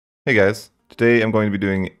Hey guys, today I'm going to be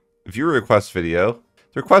doing a viewer request video.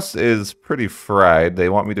 The request is pretty fried. They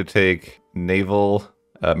want me to take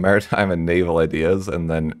maritime and naval ideas and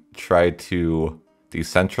then try to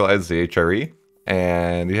decentralize the HRE.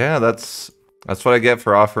 And yeah, that's what I get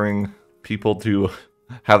for offering people to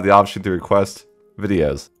have the option to request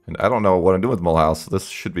videos. And I don't know what I'm doing with Mulhouse. This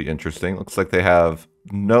should be interesting. Looks like they have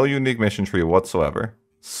no unique mission tree whatsoever.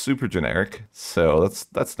 Super generic, so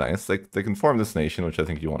that's nice. They can form this nation, which I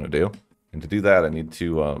think you want to do. And to do that, I need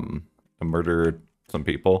to murder some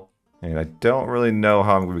people. And I don't really know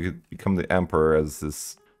how I'm going to become the emperor as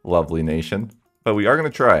this lovely nation, but we are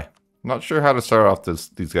going to try. I'm not sure how to start off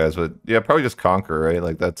these guys, but yeah, probably just conquer, right?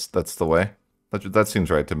 Like that's the way. That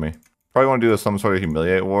seems right to me. Probably want to do some sort of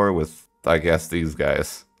humiliate war with, I guess, these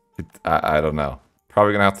guys. I don't know.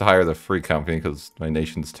 Probably gonna have to hire the free company because my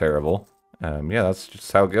nation's terrible. Yeah, that's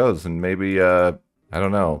just how it goes. And maybe, I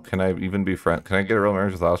don't know. Can I even be friend? Can I get a real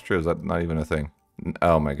marriage with Austria? Is that not even a thing?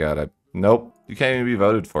 Oh my god. Nope. You can't even be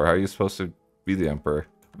voted for. How are you supposed to be the emperor?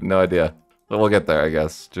 No idea. But we'll get there, I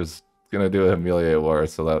guess. Just gonna do a humiliate war,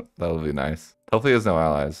 so that'll be nice. Hopefully he has no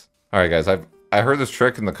allies. Alright guys, I heard this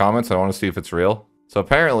trick in the comments. I want to see if it's real. So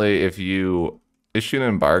apparently if you issue an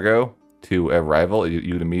embargo to a rival,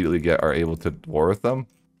 you'd immediately are able to war with them.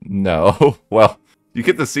 No. Well, you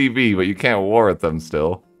get the CB, but you can't war with them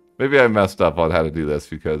still. Maybe I messed up on how to do this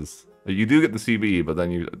because you do get the CB, but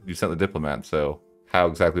then you sent the diplomat, so how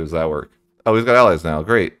exactly does that work? Oh, he's got allies now.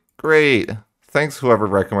 Great. Great. Thanks whoever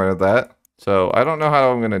recommended that. So I don't know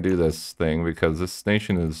how I'm going to do this thing because this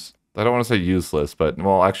nation is, I don't want to say useless, but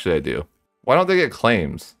well, actually I do. Why don't they get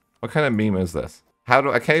claims? What kind of meme is this?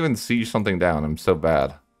 I can't even siege something down. I'm so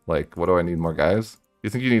bad. Like, what do I need, more guys? You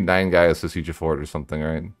think you need 9 guys to siege a fort or something,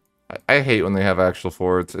 right? I hate when they have actual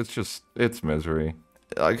forts. It's misery.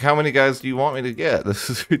 Like, how many guys do you want me to get? This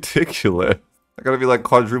is ridiculous. I gotta be like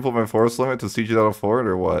quadruple my force limit to siege down a fort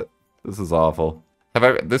or what? This is awful.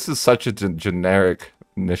 This is such a generic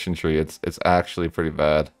mission tree. It's actually pretty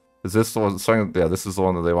bad. Is this the one? Yeah, this is the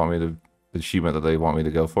one that they want me to, the achievement that they want me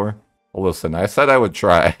to go for. Well, listen, I said I would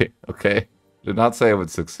try. Okay, did not say I would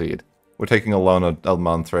succeed. We're taking a loan a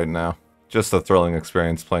month right now. Just a thrilling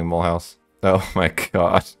experience playing Mulhouse. Oh my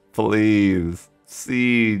god. Please.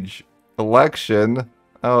 Siege. Election.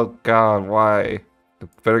 Oh god, why? I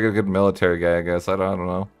better get a good military guy, I guess. I don't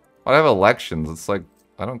know. Why do I have elections? It's like,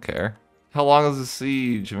 I don't care. How long is the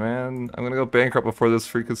siege, man? I'm gonna go bankrupt before this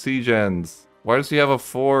freaking siege ends. Why does he have a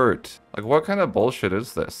fort? Like, what kind of bullshit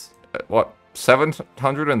is this? What,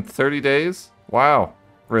 730 days? Wow.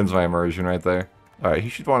 Ruins my immersion right there. Alright, he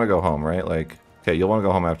should want to go home, right? Like, okay, you'll want to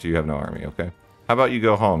go home after you have no army, okay? How about you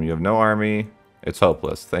go home? You have no army. It's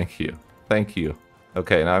hopeless. Thank you. Thank you.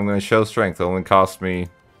 Okay, now I'm going to show strength. It only cost me,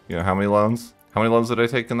 you know, how many loans? How many loans did I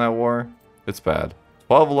take in that war? It's bad.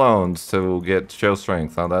 12 loans to get show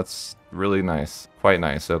strength. Now that's really nice. Quite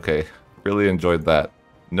nice. Okay. Really enjoyed that.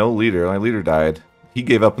 No leader. My leader died. He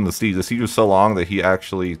gave up in the siege. The siege was so long that he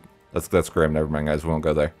actually... That's grim. Never mind, guys. We won't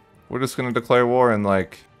go there. We're just going to declare war and,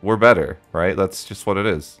 like, we're better, right? That's just what it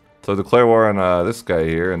is. So declare war on this guy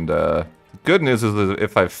here, and the good news is that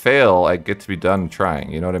if I fail, I get to be done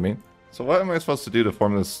trying, you know what I mean? So what am I supposed to do to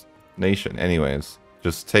form this nation anyways?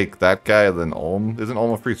 Just take that guy, then Ulm? Isn't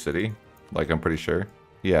Ulm a free city? Like, I'm pretty sure.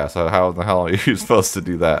 Yeah, so how the hell are you supposed to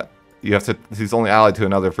do that? You have to, he's only allied to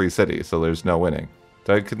another free city, so there's no winning.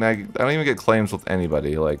 I don't even get claims with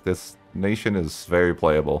anybody. Like, this nation is very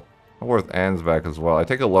playable. I'm worth Ansbach as well. I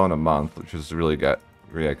take a loan a month, which is really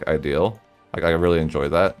ideal. Like, I really enjoy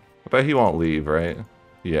that. I bet he won't leave, right?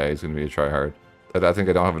 Yeah, he's gonna be a tryhard. I think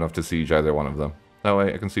I don't have enough to siege either one of them. No,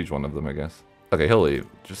 wait, I can siege one of them, I guess. Okay, he'll leave.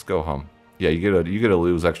 Just go home. Yeah, you get to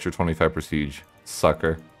lose extra 25 prestige,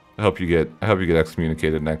 sucker. I hope you get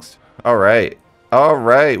excommunicated next. All right,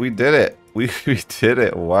 we did it. We did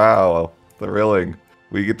it. Wow, thrilling.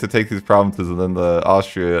 We get to take these provinces, and then the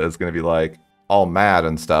Austria is gonna be like all mad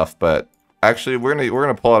and stuff. But actually, we're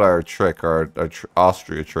gonna pull out our trick, our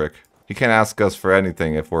Austria trick. He can't ask us for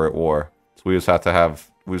anything if we're at war. So we just have to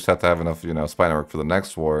have enough, you know, spy network for the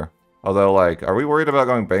next war. Although, like, are we worried about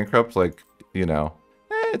going bankrupt? Like, you know,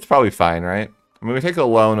 it's probably fine, right? I mean, we take a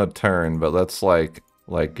loan a turn, but that's like,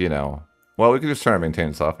 you know, well, we could just turn our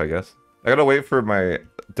maintenance off, I guess. I gotta wait for my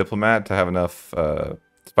diplomat to have enough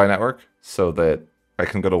spy network so that I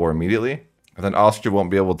can go to war immediately. And then Austria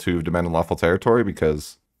won't be able to demand unlawful territory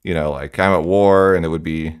because, you know, like, I'm at war and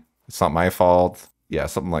it's not my fault. Yeah,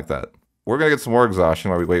 something like that. We're gonna get some more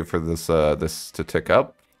exhaustion while we wait for this to tick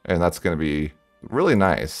up, and that's gonna be really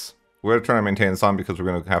nice. We're gonna try to maintain this on because we're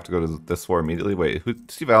gonna have to go to this war immediately. Wait,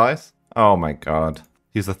 does he have allies? Oh my god,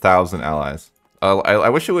 he's 1,000 allies. I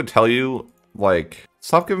wish it would tell you like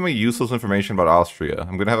Stop giving me useless information about Austria.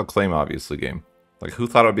 I'm gonna have a claim, obviously, game. Like, who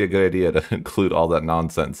thought it would be a good idea to include all that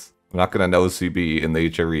nonsense? I'm not gonna know CB in the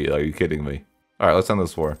HRE, are you kidding me? Alright, let's end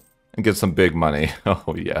this war. And get some big money.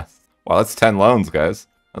 Oh, yes. Wow, that's 10 loans, guys.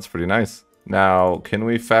 That's pretty nice. Now, can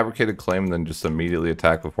we fabricate a claim and then just immediately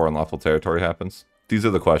attack before unlawful territory happens? These are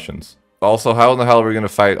the questions. Also, how in the hell are we gonna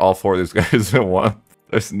fight all 4 of these guys at once?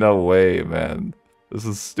 There's no way, man. This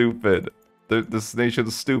is stupid. This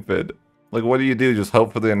nation's stupid. Like, what do you do? Just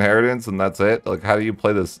hope for the inheritance and that's it? Like, how do you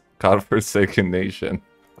play this godforsaken nation?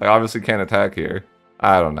 I obviously can't attack here.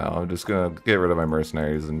 I don't know. I'm just gonna get rid of my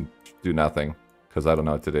mercenaries and do nothing. Because I don't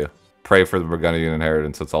know what to do. Pray for the Burgundian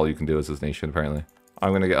inheritance. That's all you can do as this nation, apparently.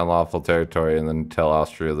 I'm gonna get unlawful territory and then tell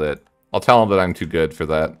Austria that... I'll tell them that I'm too good for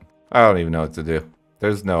that. I don't even know what to do.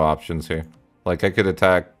 There's no options here. Like, I could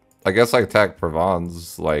attack... I guess I attack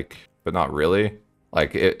Provence, like... But not really.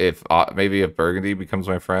 Like, if maybe if Burgundy becomes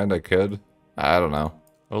my friend, I could. I don't know.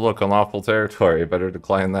 Oh, look, unlawful territory. Better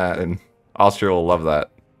decline that, and Austria will love that.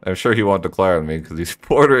 I'm sure he won't declare on me, because he's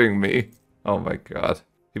bordering me. Oh my god.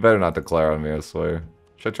 He better not declare on me, I swear.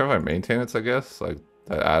 Should I try my maintenance, I guess? Like,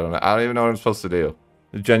 I don't know. I don't even know what I'm supposed to do.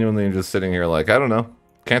 Genuinely, I'm just sitting here like, I don't know.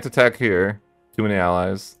 Can't attack here. Too many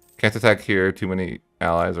allies. Can't attack here. Too many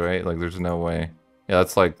allies, right? Like, there's no way. Yeah,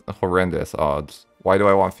 that's like horrendous odds. Why do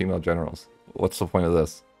I want female generals? What's the point of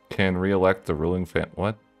this? Can re-elect the ruling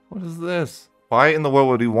What? What is this? Why in the world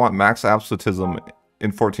would you want max absolutism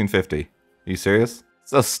in 1450? Are you serious?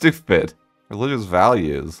 So stupid. Religious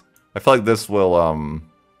values. I feel like this will,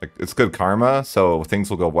 like, it's good karma, so things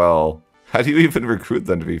will go well. How do you even recruit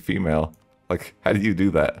them to be female? Like, how do you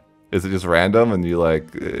do that? Is it just random and you,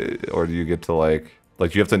 like, or do you get to, like,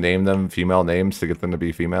 you have to name them female names to get them to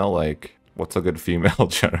be female? Like, what's a good female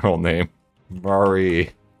general name? Marie.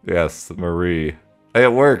 Yes, Marie. Hey,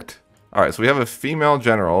 it worked. All right, so we have a female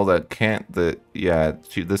general that can't, yeah,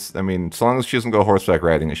 I mean, so long as she doesn't go horseback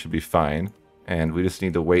riding, it should be fine. And we just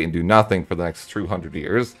need to wait and do nothing for the next 200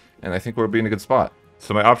 years. And I think we'll be in a good spot.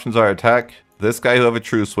 So my options are attack this guy who I have a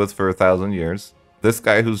truce with for 1,000 years. This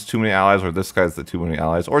guy who's too many allies, or this guy's the too many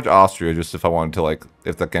allies. Or Austria, just if I wanted to, like,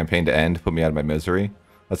 if the campaign to end, put me out of my misery.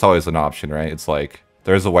 That's always an option, right? It's like,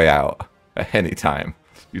 there's a way out at any time.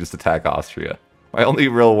 You just attack Austria. My only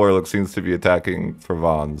real warlock seems to be attacking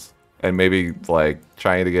Provence. And maybe, like,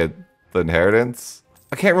 trying to get the inheritance.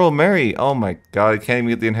 I can't rule Mary. Oh my god, I can't even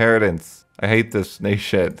get the inheritance. I hate this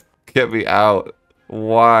nation. Get me out.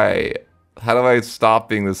 Why? How do I stop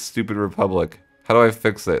being this stupid republic? How do I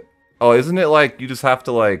fix it? Oh, isn't it like you just have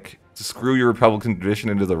to, like, screw your republican tradition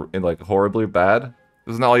into like horribly bad?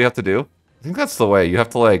 Isn't that all you have to do? I think that's the way. You have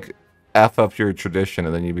to, like, F up your tradition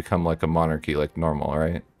and then you become like a monarchy, like normal,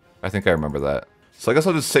 right? I think I remember that. So I guess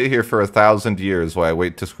I'll just sit here for 1,000 years while I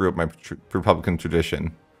wait to screw up my republican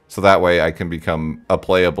tradition. So that way I can become a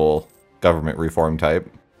playable government reform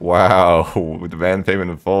type. Wow, demand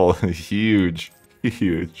payment in full. Huge,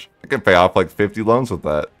 huge. I can pay off like 50 loans with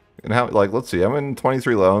that. And how, like, let's see, I'm in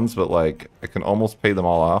 23 loans, but like, I can almost pay them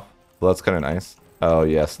all off. Well, that's kind of nice. Oh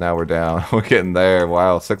yes, now we're down. We're getting there.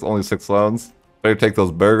 Wow, only 6 loans. Better take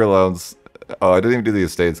those burger loans. Oh, I didn't even do the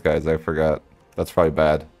estates, guys. I forgot. That's probably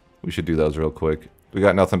bad. We should do those real quick. We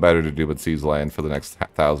got nothing better to do but seize land for the next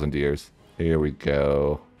 1,000 years. Here we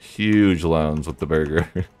go. Huge loans with the burger.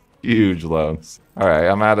 Huge loans. All right,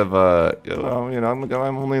 I'm out of, you know,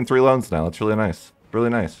 I'm only in 3 loans now. That's really nice.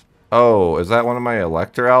 Really nice. Oh, is that one of my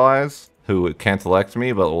elector allies who can't elect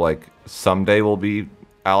me, but like someday will be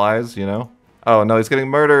allies, you know? Oh no, he's getting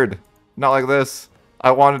murdered. Not like this.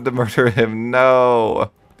 I wanted to murder him.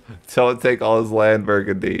 No. Don't take all his land,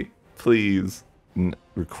 Burgundy. Please.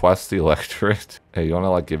 Request the electorate. Hey, you want to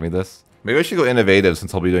like give me this? Maybe I should go innovative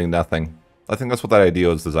since I'll be doing nothing. I think that's what that idea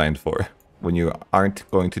was designed for. When you aren't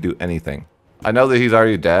going to do anything. I know that he's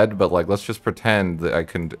already dead, but like let's just pretend that I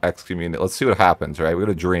can excommunicate. Let's see what happens, right? We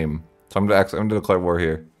got a dream. So I'm gonna declare war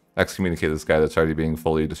here. Excommunicate this guy that's already being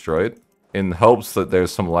fully destroyed. In hopes that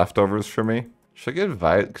there's some leftovers for me. Should I get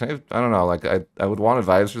advice? Can I don't know, like I would want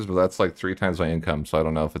advisors, but that's like 3 times my income, so I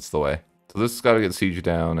don't know if it's the way. So this has got to get sieged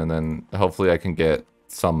down, and then hopefully I can get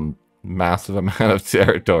some massive amount of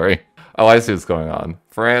territory. Oh, I see what's going on.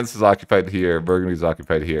 France is occupied here, Burgundy's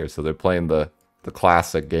occupied here, so they're playing the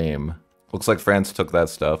classic game. Looks like France took that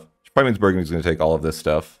stuff. Which probably means Burgundy's going to take all of this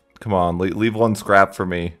stuff. Come on, leave 1 scrap for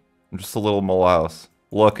me. I'm just a little mole house.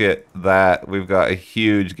 Look at that. We've got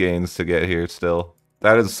huge gains to get here still.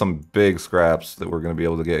 That is some big scraps that we're going to be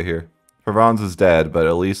able to get here. Provence is dead, but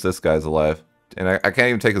at least this guy's alive. And I can't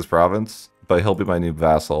even take his province, but he'll be my new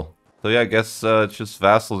vassal. So yeah, I guess it's just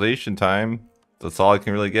vassalization time. That's all I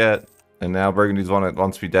can really get. And now Burgundy's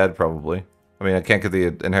wants to be dead, probably. I mean, I can't get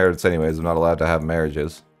the inheritance anyways. I'm not allowed to have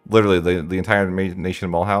marriages. Literally, the entire nation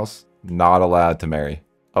of Mulhouse, not allowed to marry.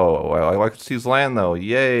 Oh, I like to seize land though.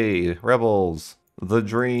 Yay, rebels, the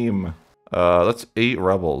dream. That's 8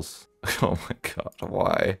 rebels. Oh my god,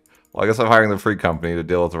 why? Well, I guess I'm hiring the free company to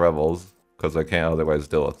deal with the rebels because I can't otherwise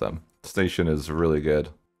deal with them. This nation is really good.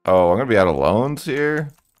 Oh, I'm gonna be out of loans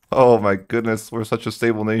here? Oh my goodness, we're such a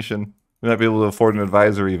stable nation. We might be able to afford an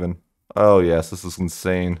advisor even. Oh yes, this is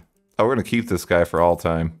insane. Oh, we're gonna keep this guy for all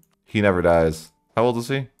time. He never dies. How old is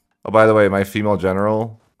he? Oh, by the way, my female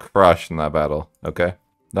general crushed in that battle, okay?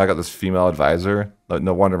 Now I got this female advisor.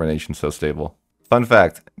 No wonder my nation's so stable. Fun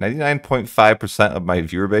fact, 99.5% of my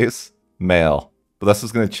viewer base, male. But this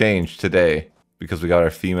is gonna change today because we got our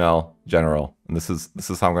female general. And this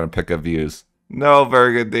is how I'm gonna pick up views. No,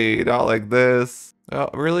 Burgundy, not like this. Oh,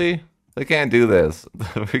 really? They can't do this.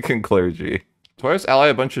 Freaking clergy. Do I just ally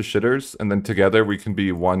a bunch of shitters and then together we can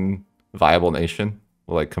be one viable nation?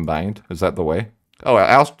 Like combined? Is that the way? Oh,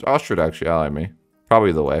 Austria would actually ally me.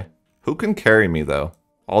 Probably the way. Who can carry me though?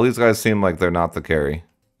 All these guys seem like they're not the carry.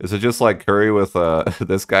 Is it just like Curry with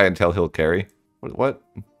this guy until he'll carry? What?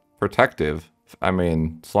 Protective? I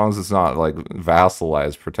mean, as long as it's not like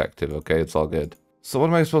vassalized protective, okay? It's all good. So what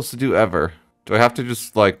am I supposed to do ever? Do I have to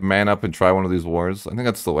just like man up and try one of these wars? I think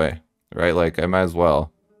that's the way, right? Like I might as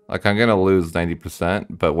well. Like I'm gonna lose 90%,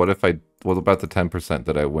 but what about the 10%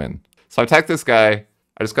 that I win? So I attack this guy.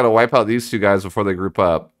 I just gotta wipe out these 2 guys before they group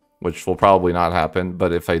up, which will probably not happen.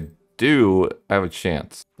 But if I do, I have a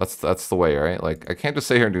chance. That's the way, right? Like I can't just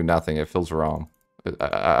sit here and do nothing. It feels wrong.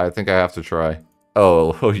 I think I have to try.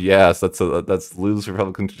 Oh yes, that's lose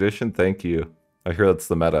Republican tradition. Thank you. I hear that's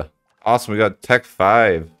the meta. Awesome, we got Tech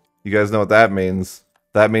 5. You guys know what that means.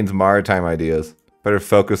 That means maritime ideas. Better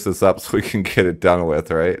focus this up so we can get it done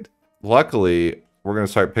with, right? Luckily, we're going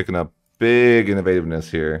to start picking up big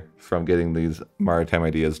innovativeness here from getting these maritime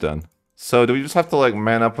ideas done. So do we just have to like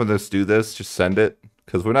man up with this, do this, just send it?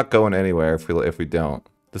 Because we're not going anywhere if we don't.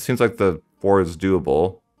 This seems like the war is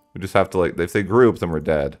doable. We just have to like, if they group, then we're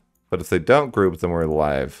dead. But if they don't group, then we're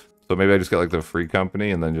alive. So maybe I just get like the free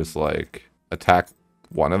company and then just like attack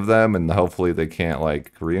one of them and hopefully they can't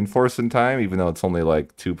like reinforce in time, even though it's only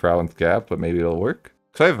like 2 province gap, but maybe it'll work.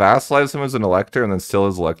 Could I vassalize him as an elector and then steal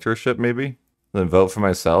his electorship maybe? And then vote for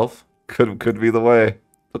myself? Could be the way.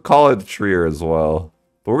 We'll call it Trier as well.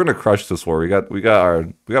 But we're gonna crush this war. We got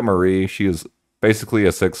Marie. She is basically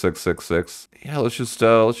a 6666. Yeah, let's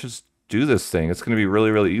just do this thing. It's gonna be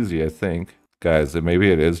really easy, I think. Guys,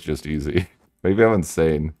 maybe it is just easy. Maybe I'm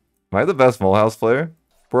insane. Am I the best Mulhouse player?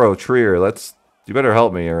 Bro, Trier, you better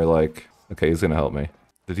help me, or like... Okay, he's gonna help me.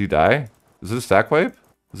 Did he die? Is this a stack wipe?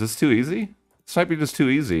 Is this too easy? This might be just too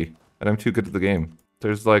easy, and I'm too good at the game.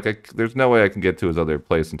 There's like, there's no way I can get to his other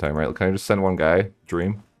place in time, right? Can I just send one guy?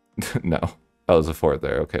 Dream? No. Oh, there's a fort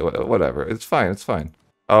there. Okay, whatever. It's fine, it's fine.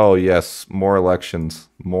 Oh, yes. More elections.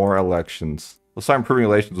 More elections. Let's start improving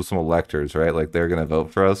relations with some electors, right? Like, they're gonna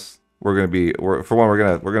vote for us. We're gonna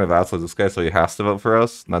vassalize this guy, so he has to vote for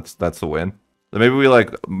us. And that's a win. Maybe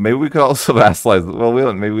we could also vassalize. Well,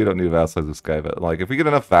 maybe we don't need to vassalize this guy, but like if we get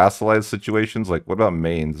enough vassalized situations, like what about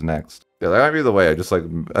Mainz next? Yeah, that might be the way. I just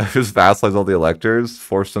vassalize all the electors,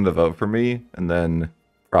 force them to vote for me, and then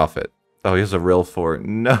profit. Oh, he has a real fort.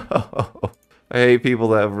 No, I hate people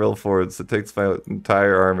that have real forts. It takes my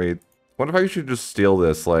entire army. Wonder if I should just steal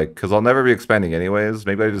this, like, because I'll never be expanding anyways.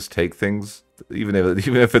 Maybe I just take things, even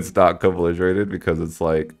if it's not co-belligerated, because it's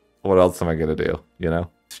like, what else am I gonna do? You know?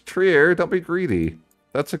 Trier, don't be greedy.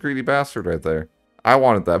 That's a greedy bastard right there. I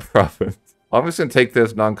wanted that province. I'm just gonna take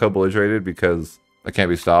this non-co-belligerated because I can't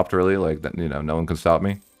be stopped really. Like, you know, no one can stop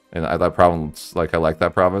me. And that province, like, I like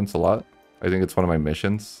that province a lot. I think it's one of my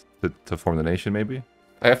missions to form the nation, maybe.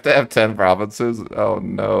 I have to have 10 provinces. Oh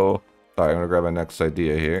no. All right, I'm gonna grab my next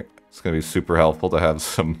idea here. It's gonna be super helpful to have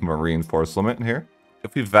some marine force limit in here.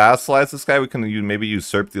 If we vassalize this guy, we can maybe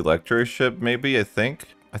usurp the electorship. Maybe I think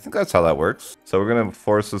that's how that works. So we're gonna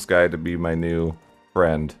force this guy to be my new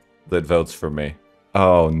friend that votes for me.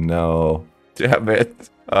 Oh no. Damn it.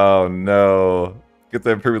 Oh no. Get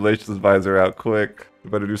the improved relations advisor out quick. We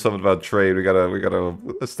better do something about trade. We gotta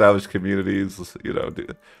establish communities, you know, do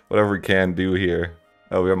whatever we can do here.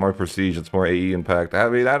 Oh, we got more prestige, it's more AE impact. I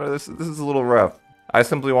mean, this is a little rough. I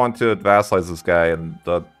simply want to vassalize this guy and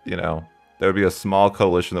you know, there would be a small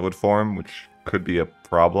coalition that would form, which could be a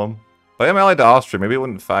problem. But I'm allied to Austria, maybe it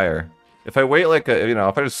wouldn't fire. If I wait like you know,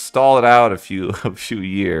 if I just stall it out a few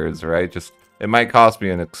years, right? Just, it might cost me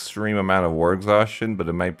an extreme amount of war exhaustion, but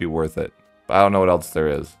it might be worth it. But I don't know what else there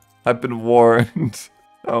is. I've been warned.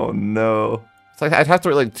 Oh no. It's like I'd have to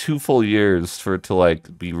wait like 2 full years for it to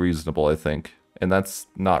like be reasonable, I think. And that's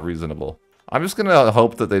not reasonable. I'm just gonna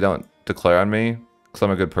hope that they don't declare on me, because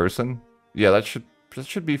I'm a good person. Yeah, that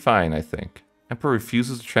should be fine, I think. Emperor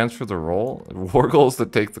refuses to transfer the role? War goals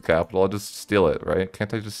that take the capital, I'll just steal it, right?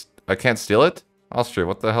 I can't steal it? Austria,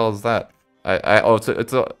 what the hell is that? Oh,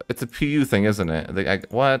 it's a PU thing, isn't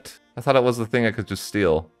it? What? I thought it was the thing I could just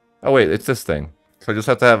steal. Oh wait, it's this thing. So I just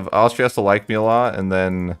have to have, Austria has to like me a lot, and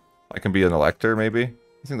then I can be an elector, maybe?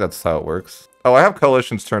 I think that's how it works. Oh, I have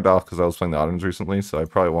coalitions turned off because I was playing the Ottomans recently, so I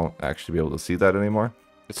probably won't actually be able to see that anymore.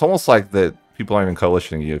 It's almost like that people aren't even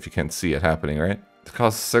coalitioning you if you can't see it happening, right? It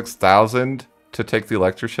costs 6,000 to take the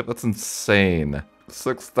electorship? That's insane.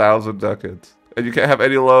 6,000 ducats. And you can't have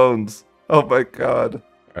any loans. Oh my god.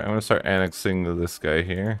 Alright, I'm gonna start annexing this guy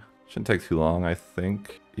here. Shouldn't take too long, I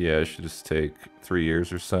think. Yeah, it should just take 3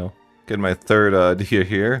 years or so. Get my third idea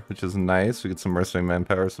here, which is nice. We get some mercenary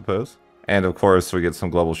manpower, I suppose. And of course, we get some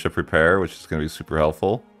global ship repair, which is going to be super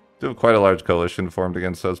helpful. We have quite a large coalition formed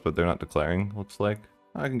against us, but they're not declaring, looks like.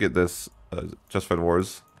 I can get this justified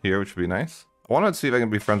wars here, which would be nice. I want to see if I can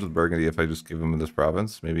be friends with Burgundy if I just give him this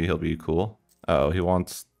province. Maybe he'll be cool. Oh, he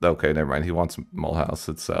wants... Okay, never mind. He wants Mulhouse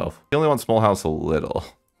itself. He only wants Mulhouse a little.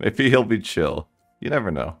 Maybe he'll be chill. You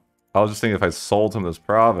never know. I was just thinking if I sold him this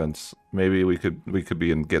province, maybe we could be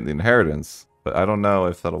getting the inheritance. But I don't know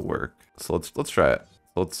if that'll work. So let's try it.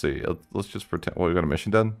 Let's see. Let's just pretend. Well, we got a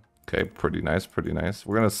mission done. Okay, pretty nice, pretty nice.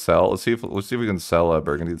 We're gonna sell. Let's see if we can sell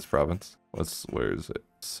Burgundy this province. Where is it?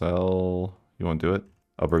 Sell. You want to do it?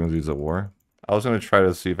 Oh, Burgundy's at war. I was gonna try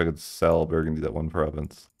to see if I could sell Burgundy that one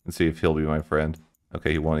province and see if he'll be my friend.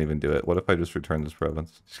 Okay, he won't even do it. What if I just return this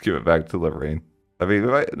province? Just give it back to Lorraine. I mean,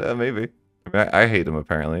 maybe. I mean, I hate him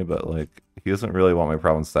apparently, but like he doesn't really want my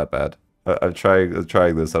province that bad. I'm trying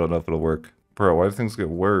this. I don't know if it'll work. Bro, why do things get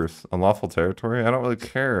worse? Unlawful territory? I don't really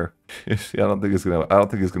care. I don't think he's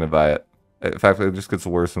gonna buy it. In fact, it just gets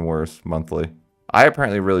worse and worse monthly. I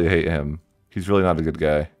apparently really hate him. He's really not a good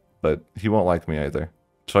guy, but he won't like me either.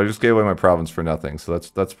 So I just gave away my province for nothing. So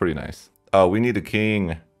that's pretty nice. Oh, we need a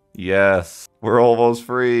king. Yes, we're almost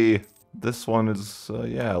free. This one is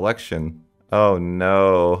yeah, election. Oh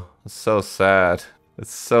no, it's so sad.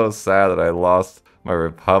 It's so sad that I lost my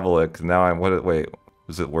republic. Now I'm wait,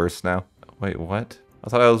 is it worse now? Wait, what? I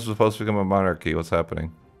thought I was supposed to become a monarchy. What's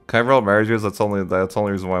happening? Can I roll marriages? That's the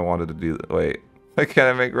only reason why I wanted to do that. Wait, why can't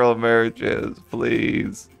I make roll marriages?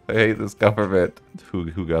 Please. I hate this government.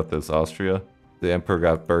 Who got this? Austria? The emperor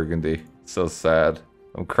got Burgundy. So sad.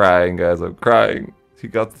 I'm crying, guys. I'm crying. He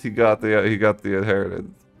got the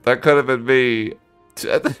inheritance. That could have been me.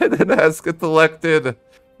 And then Hess gets elected.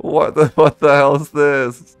 What the hell is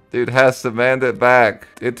this? Dude, Hess, demand it back.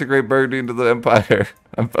 Integrate Burgundy into the empire.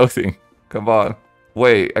 I'm voting. Come on.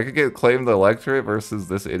 Wait, I could claim the electorate versus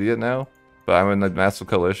this idiot now? But I'm in a massive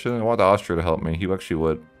coalition. I want Austria to help me. He actually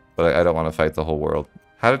would. But I don't want to fight the whole world.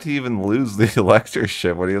 How did he even lose the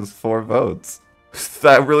electorship when he has 4 votes?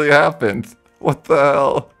 That really happened. What the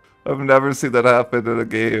hell? I've never seen that happen in a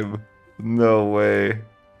game. No way.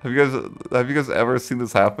 Have you guys ever seen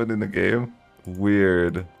this happen in a game?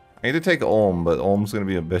 Weird. I need to take Ulm, but Ulm's gonna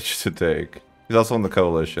be a bitch to take. He's also in the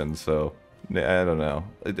coalition, so I don't know.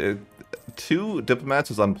 2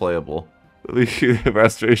 diplomats is unplayable.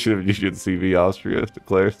 Restoration of Union CV Austria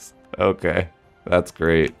declares. Okay, that's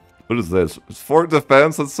great. What is this? It's fort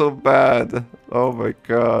defense? That's so bad. Oh my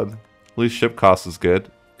god. At least ship cost is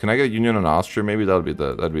good. Can I get a union on Austria? Maybe that'd be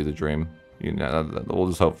the dream. You know, we'll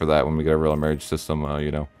just hope for that when we get a real marriage system,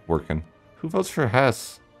 you know, working. Who votes for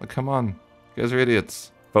Hess? Like, come on, you guys are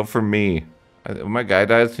idiots. Vote for me. When my guy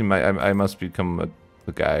dies, I must become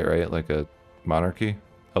a guy, right? Like a monarchy,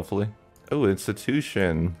 hopefully. Oh,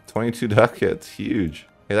 institution. 22 ducats, huge.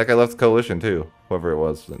 Hey, that guy left the coalition too. Whoever it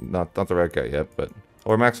was, not the right guy yet, but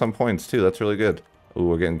or max on points too. That's really good. Oh,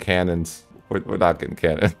 we're getting cannons. We're not getting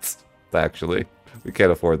cannons. Actually, we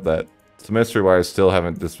can't afford that. It's a mystery why I still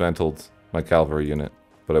haven't dismantled my cavalry unit,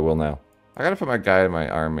 but I will now. I gotta put my guy in my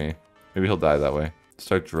army. Maybe he'll die that way.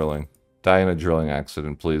 Start drilling. Die in a drilling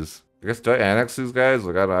accident, please. I guess, do I annex these guys?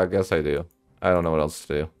 Like, I guess I do. I don't know what else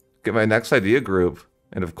to do. Get my next idea group,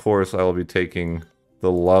 and of course I will be taking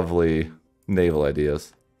the lovely naval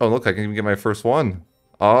ideas. Oh, look, I can even get my first one.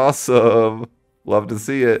 Awesome. Love to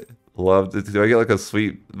see it. Do I get like a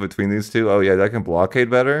sweep between these two? Oh yeah, I can blockade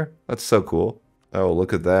better? That's so cool. Oh,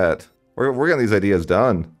 look at that. We're getting these ideas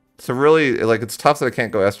done. So really, like, it's tough that I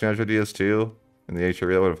can't go espionage ideas too. In the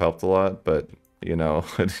HRE, that would have helped a lot, but, you know,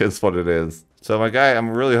 it is what it is. So my guy,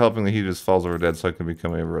 I'm really hoping that he just falls over dead so I can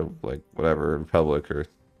become a, like, whatever, republic, or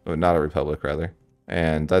not a republic, rather.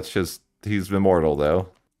 And that's just, he's immortal, though.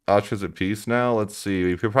 Austria's at peace now? Let's see.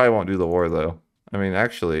 We probably won't do the war, though. I mean,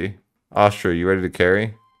 actually, Austria, you ready to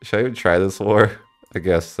carry? Should I even try this war? I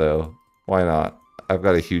guess so. Why not? I've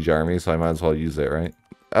got a huge army, so I might as well use it, right?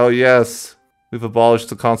 Oh yes! We've abolished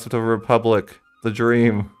the concept of a republic. The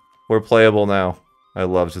dream. We're playable now. I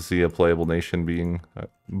love to see a playable nation being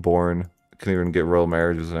born. Can even get royal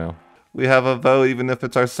marriages now. We have a vote, even if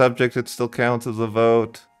it's our subject, it still counts as a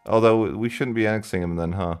vote. Although, we shouldn't be annexing him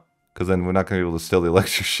then, huh? Because then we're not going to be able to steal the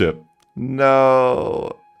electorship.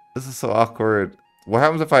 No! This is so awkward. What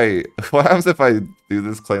happens if I... What happens if I do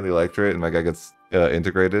this, claim the electorate, and my guy gets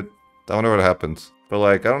integrated? I wonder what happens. But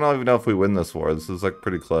like, I don't even know if we win this war. This is like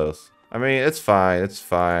pretty close. I mean, it's fine. It's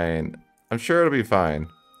fine. I'm sure it'll be fine.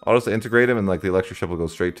 I'll just integrate him and like the electorship will go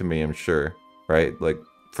straight to me, I'm sure. Right? Like,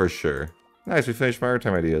 for sure. Nice, we finished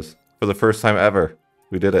maritime ideas. For the first time ever.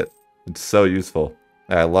 We did it. It's so useful.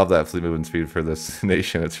 I love that fleet movement speed for this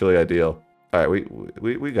nation. It's really ideal. Alright,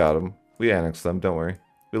 we got them. We annexed them, don't worry.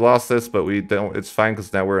 We lost this, but we don't... It's fine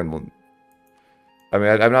because now we're in... I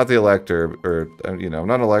mean, I'm not the elector, or, you know, I'm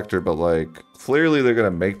not an elector, but, like, clearly they're gonna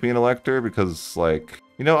make me an elector because, like,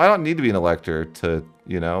 you know, I don't need to be an elector to,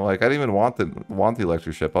 you know, like, I don't even want the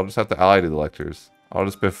electorship. I'll just have to ally to the electors. I'll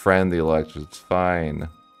just befriend the electors. It's fine.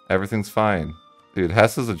 Everything's fine. Dude,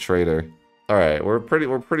 Hess is a traitor. Alright, we're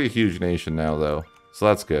a pretty huge nation now, though. So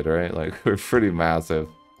that's good, right? Like, we're pretty massive.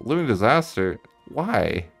 Looming disaster?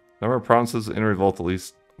 Why? Number of provinces in revolt at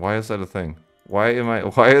least. Why is that a thing? What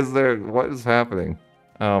is happening?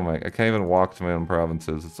 Oh my, I can't even walk to my own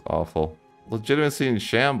provinces. It's awful. Legitimacy in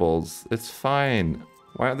shambles. It's fine.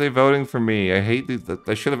 Why aren't they voting for me? I hate these.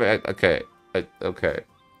 I should have, okay. I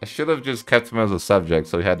should have just kept him as a subject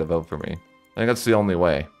so he had to vote for me. I think that's the only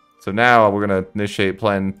way. So now we're gonna initiate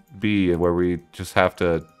plan B where we just have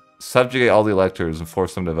to subjugate all the electors and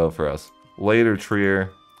force them to vote for us. Later,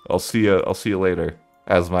 Trier. I'll see you later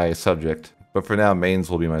as my subject. But for now, Mainz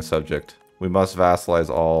will be my subject. We must vassalize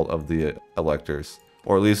all of the electors.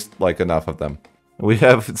 Or at least, like, enough of them. We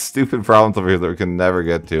have stupid problems over here that we can never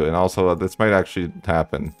get to. And also, this might actually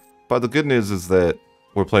happen. But the good news is that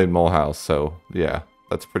we're playing Mulhouse. So, yeah.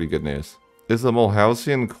 That's pretty good news. Is the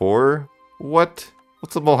Mulhousian core? What?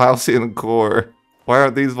 What's a Mulhousian core? Why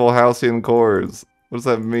aren't these Mulhousian cores? What does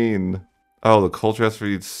that mean? Oh, the culture has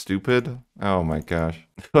to be stupid? Oh my gosh.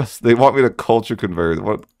 They want me to culture convert.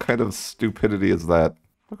 What kind of stupidity is that?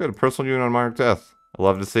 Look at a personal union on Monarch Death. I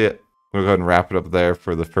love to see it. We'll go ahead and wrap it up there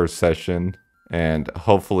for the first session. And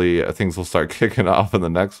hopefully things will start kicking off in the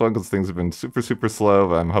next one because things have been super, super slow.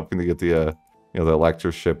 But I'm hoping to get the, you know, the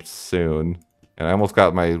electorship soon. And I almost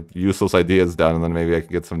got my useless ideas done, and then maybe I can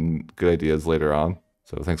get some good ideas later on.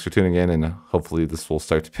 So thanks for tuning in, and hopefully this will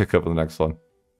start to pick up in the next one.